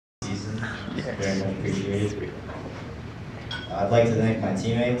It's very much appreciated. I'd like to thank my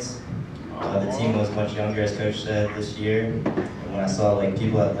teammates. The team was much younger, as Coach said, this year. And when I saw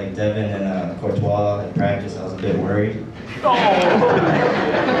people like Devin and Courtois at practice, I was a bit worried. But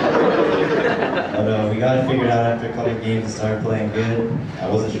we got it figured out after a couple of games and started playing good. I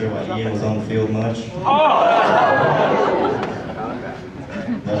wasn't sure why Ian was on the field much.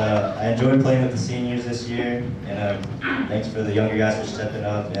 But I enjoyed playing with the seniors this year, and thanks for the younger guys for stepping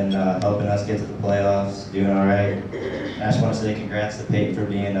up and helping us get to the playoffs, doing all right. And I just want to say congrats to Peyton for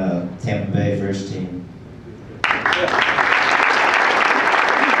being Tampa Bay first team.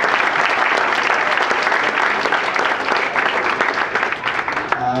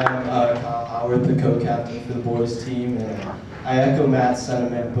 I'm Kyle Howarth, the co-captain for the boys team, and I echo Matt's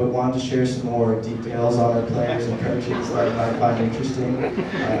sentiment, but wanted to share some more details on our players and coaches that you might find interesting.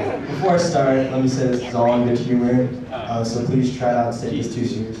 Before I start, let me say this is all in good humor, so please try not to take this too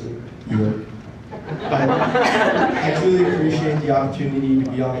seriously. But I truly appreciate the opportunity to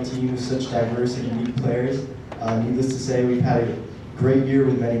be on a team with such diverse and unique players. Needless to say, we've had a great year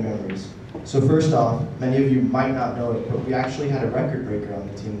with many memories. So first off, many of you might not know it, but we actually had a record breaker on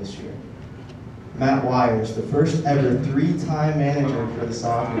the team this year. Matt Wires, the first ever three-time manager for the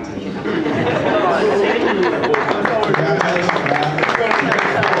soccer team. Congratulations, Matt.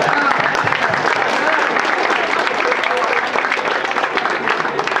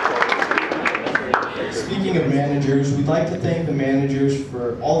 Speaking of managers, we'd like to thank the managers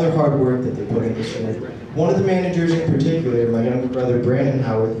for all their hard work that they put in this year. One of the managers in particular, my younger brother Brandon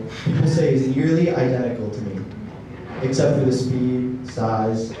Howarth, people say is nearly identical to me, except for the speed,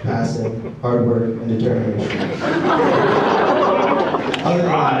 size, passing, hard work, and determination. Other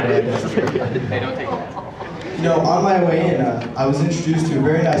than that, you know, on my way in, I was introduced to a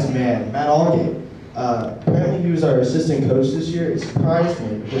very nice man, Matt Allgate. Apparently he was our assistant coach this year. It surprised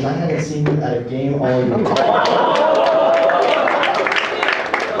me because I hadn't seen him at a game all year.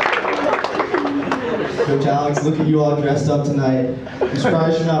 Coach Alex, look at you all dressed up tonight. I'm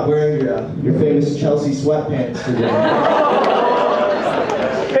surprised you're not wearing your famous Chelsea sweatpants today.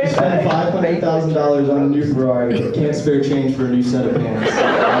 You spent $500,000 on a new Ferrari, but can't spare change for a new set of pants.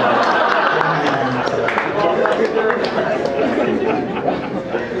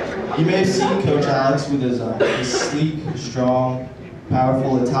 You may have seen Coach Alex with his sleek, strong,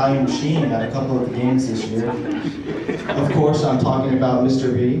 powerful Italian machine at a couple of the games this year. Of course, I'm talking about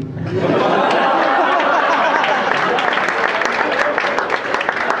Mr. B.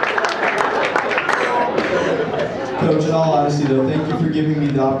 Coach, in all honesty though, thank you for giving me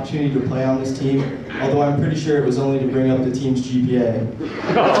the opportunity to play on this team, although I'm pretty sure it was only to bring up the team's GPA.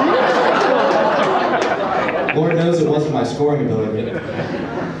 Lord knows it wasn't my scoring ability.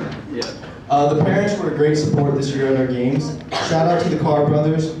 The parents were a great support this year at our games. Shout out to the Carr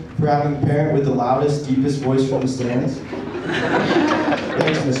brothers for having the parent with the loudest, deepest voice from the stands.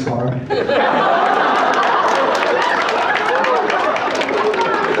 Thanks, Miss Carr.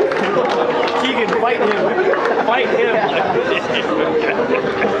 Keegan, fight him. Fight him.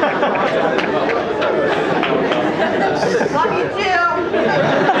 Love you too.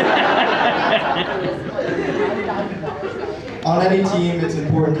 On any team, it's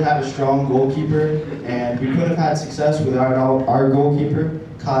important to have a strong goalkeeper, and we couldn't have had success without our goalkeeper,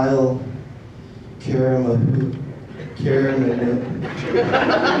 Kyle Karamahil.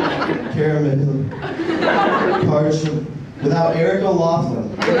 Without Eric O'Loughlin.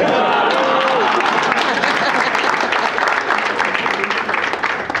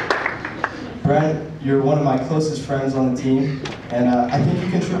 Brent, you're one of my closest friends on the team, and I think you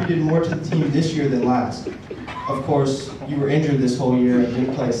contributed more to the team this year than last. Of course, you were injured this whole year and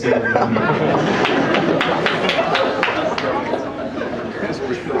didn't play a single game.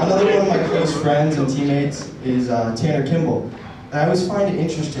 Another one of my close friends and teammates is Tanner Kimball. And I always find it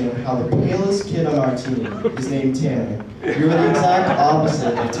interesting how the palest kid on our team is named Tanner. You're the exact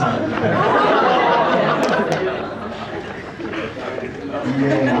opposite of Tanner.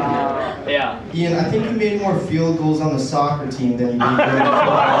 Yeah. Ian, I think you made more field goals on the soccer team than you did during the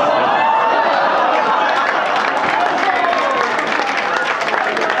football.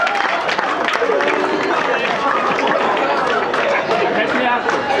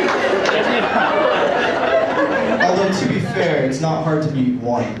 Although, to be fair, it's not hard to beat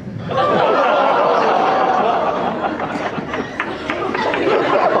one.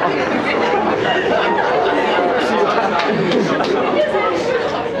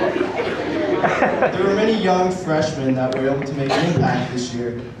 There were many young freshmen that were able to make an impact this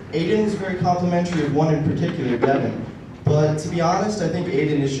year. Aiden is very complimentary of one in particular, Devin. But to be honest, I think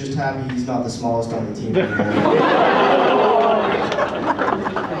Aiden is just happy he's not the smallest on the team anymore.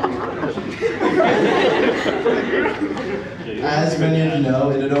 As many of you know,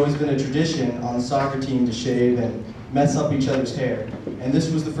 it had always been a tradition on the soccer team to shave and mess up each other's hair. And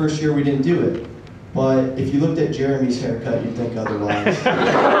this was the first year we didn't do it. But if you looked at Jeremy's haircut, you'd think otherwise.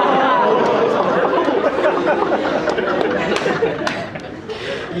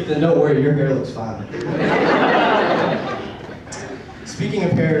 Ethan, don't worry, your hair looks fine. Speaking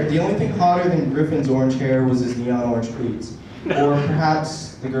of hair, the only thing hotter than Griffin's orange hair was his neon orange cleats. Or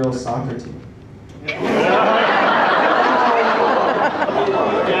perhaps the girls' soccer team.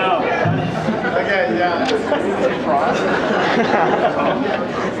 Okay, yeah.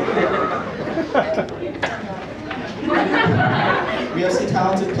 We have some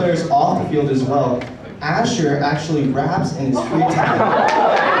talented players off the field as well. Asher actually raps in his free time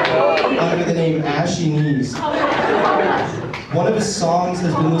under the name Ashy Knees. One of his songs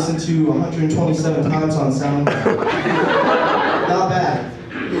has been listened to 127 times on SoundCloud. Not bad.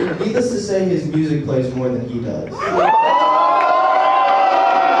 Needless to say, his music plays more than he does.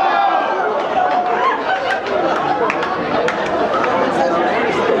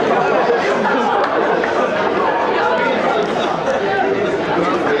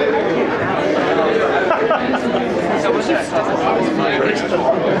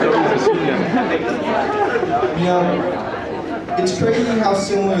 You know, it's crazy how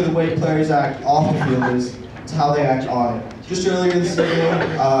similar the way players act off the field is to how they act on it. Just earlier this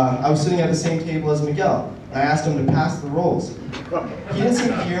evening, I was sitting at the same table as Miguel, and I asked him to pass the rolls. He didn't seem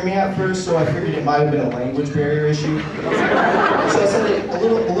to hear me at first, so I figured it might have been a language barrier issue. So I said it a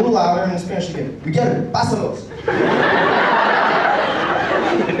little louder in Spanish again. Miguel, pásalos.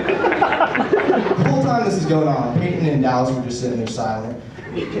 The whole time this is going on, Peyton and Dallas were just sitting there silent.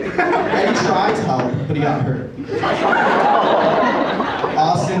 And he tried to help, but he got hurt.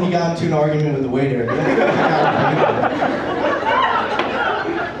 Austin, he got into an argument with the waiter.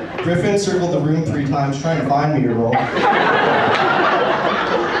 Griffin circled the room 3 times trying to find me a roll.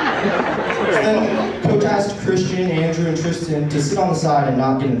 Then Coach asked Christian, Andrew, and Tristan to sit on the side and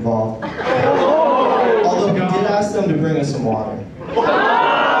not get involved. Although he did ask them to bring us some water.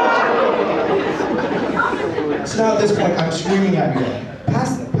 So now at this point, I'm screaming at Miguel,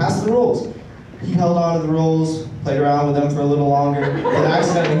 pass the rolls. He held on to the rolls, played around with them for a little longer, then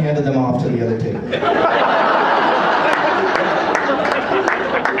accidentally handed them off to the other table.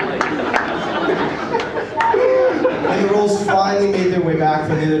 When the rolls finally made their way back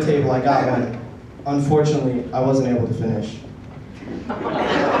from the other table, I got one. Unfortunately, I wasn't able to finish.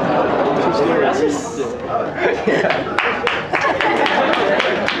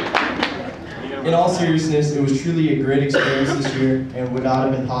 In all seriousness, it was truly a great experience this year and would not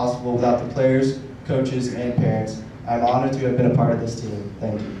have been possible without the players, coaches, and parents. I'm honored to have been a part of this team.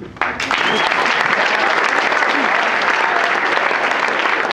 Thank you.